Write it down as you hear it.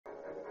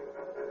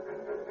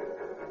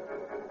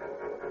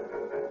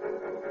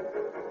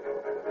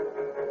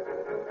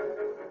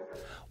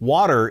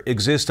Water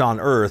exists on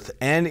Earth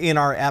and in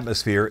our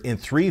atmosphere in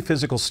three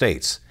physical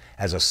states: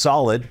 as a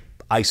solid,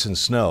 ice and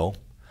snow;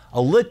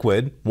 a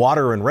liquid,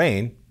 water and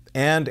rain;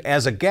 and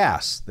as a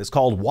gas, that's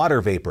called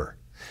water vapor.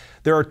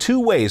 There are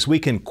two ways we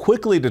can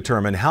quickly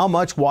determine how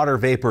much water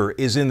vapor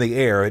is in the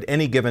air at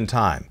any given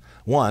time.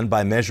 One,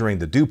 by measuring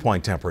the dew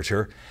point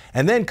temperature,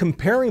 and then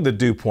comparing the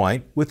dew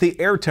point with the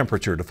air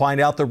temperature to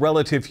find out the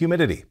relative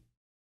humidity.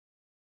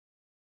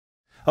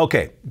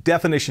 Okay,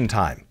 definition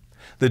time.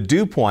 The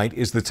dew point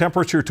is the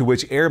temperature to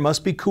which air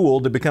must be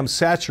cooled to become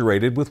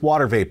saturated with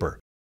water vapor,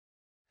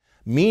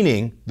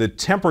 meaning the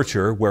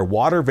temperature where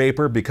water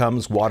vapor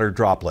becomes water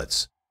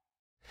droplets.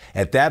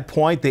 At that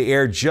point, the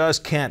air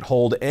just can't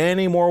hold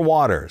any more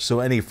water, so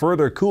any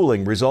further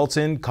cooling results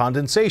in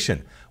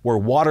condensation, where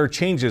water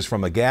changes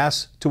from a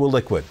gas to a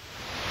liquid.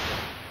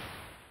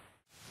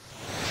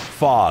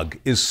 Fog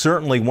is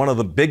certainly one of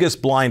the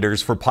biggest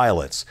blinders for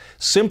pilots.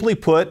 Simply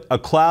put, a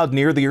cloud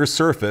near the Earth's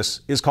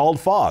surface is called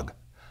fog.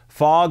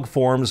 Fog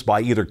forms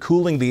by either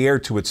cooling the air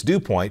to its dew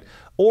point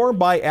or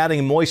by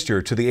adding moisture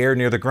to the air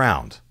near the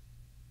ground.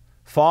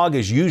 Fog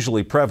is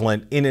usually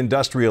prevalent in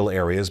industrial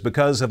areas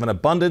because of an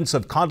abundance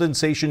of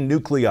condensation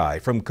nuclei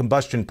from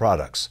combustion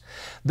products.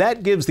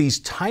 That gives these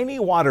tiny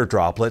water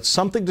droplets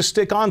something to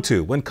stick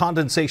onto when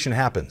condensation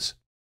happens.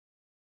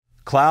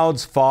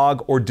 Clouds,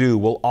 fog, or dew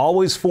will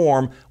always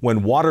form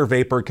when water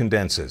vapor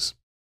condenses.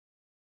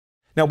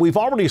 Now, we've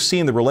already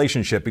seen the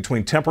relationship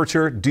between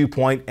temperature, dew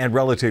point, and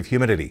relative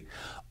humidity.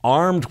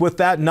 Armed with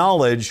that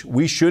knowledge,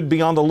 we should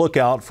be on the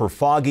lookout for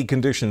foggy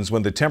conditions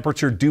when the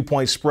temperature-dew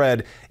point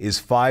spread is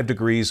 5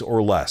 degrees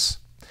or less.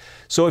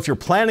 So if you're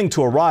planning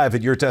to arrive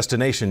at your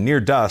destination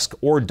near dusk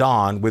or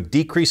dawn with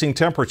decreasing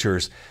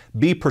temperatures,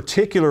 be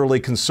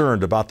particularly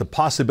concerned about the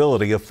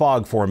possibility of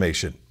fog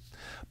formation.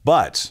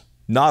 But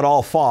not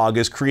all fog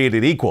is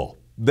created equal.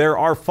 There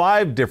are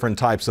 5 different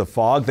types of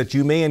fog that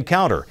you may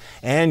encounter,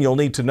 and you'll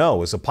need to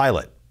know as a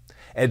pilot: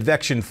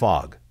 advection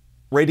fog,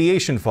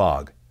 radiation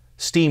fog,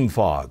 steam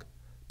fog,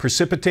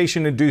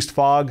 precipitation-induced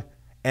fog,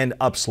 and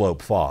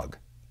upslope fog.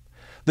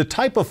 The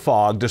type of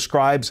fog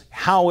describes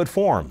how it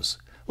forms.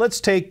 Let's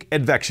take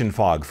advection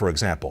fog, for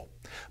example.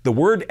 The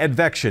word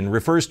advection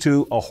refers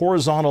to a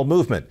horizontal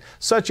movement,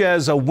 such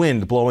as a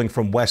wind blowing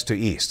from west to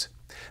east.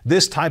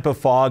 This type of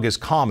fog is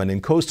common in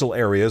coastal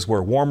areas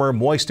where warmer,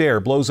 moist air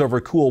blows over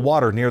cool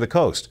water near the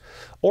coast,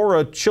 or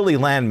a chilly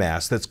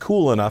landmass that's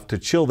cool enough to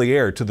chill the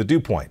air to the dew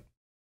point.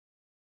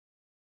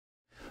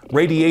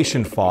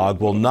 Radiation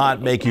fog will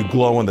not make you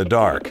glow in the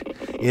dark.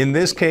 In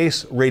this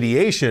case,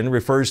 radiation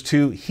refers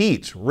to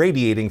heat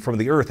radiating from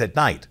the Earth at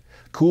night,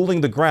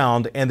 cooling the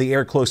ground and the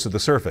air close to the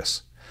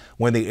surface.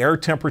 When the air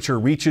temperature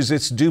reaches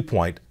its dew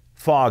point,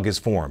 fog is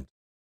formed.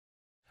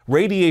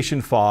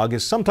 Radiation fog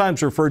is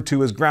sometimes referred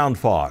to as ground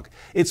fog.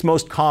 It's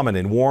most common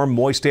in warm,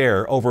 moist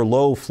air over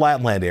low,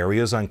 flatland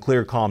areas on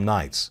clear, calm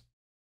nights.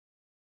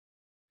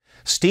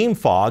 Steam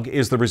fog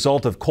is the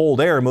result of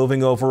cold air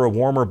moving over a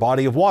warmer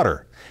body of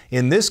water.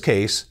 In this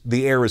case,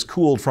 the air is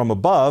cooled from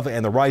above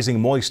and the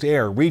rising moist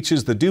air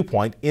reaches the dew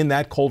point in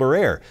that colder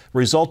air,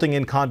 resulting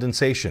in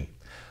condensation.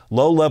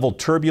 Low-level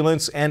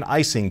turbulence and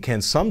icing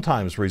can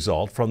sometimes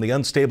result from the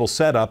unstable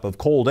setup of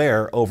cold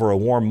air over a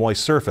warm,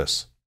 moist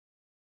surface.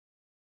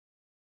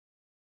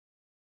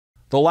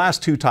 The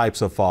last 2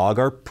 types of fog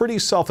are pretty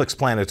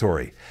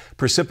self-explanatory.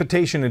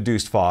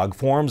 Precipitation-induced fog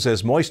forms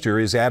as moisture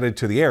is added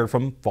to the air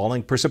from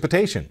falling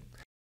precipitation.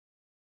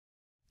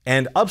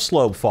 And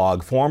upslope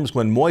fog forms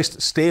when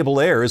moist, stable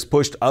air is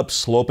pushed up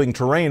sloping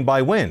terrain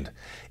by wind.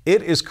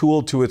 It is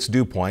cooled to its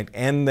dew point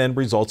and then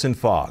results in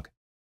fog.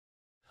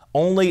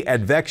 Only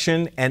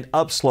advection and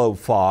upslope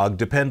fog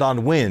depend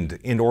on wind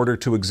in order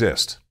to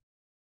exist.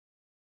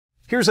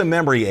 Here's a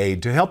memory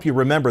aid to help you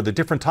remember the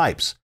different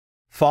types.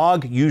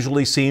 Fog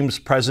usually seems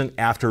present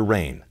after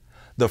rain.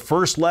 The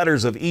first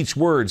letters of each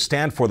word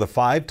stand for the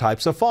 5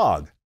 types of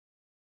fog.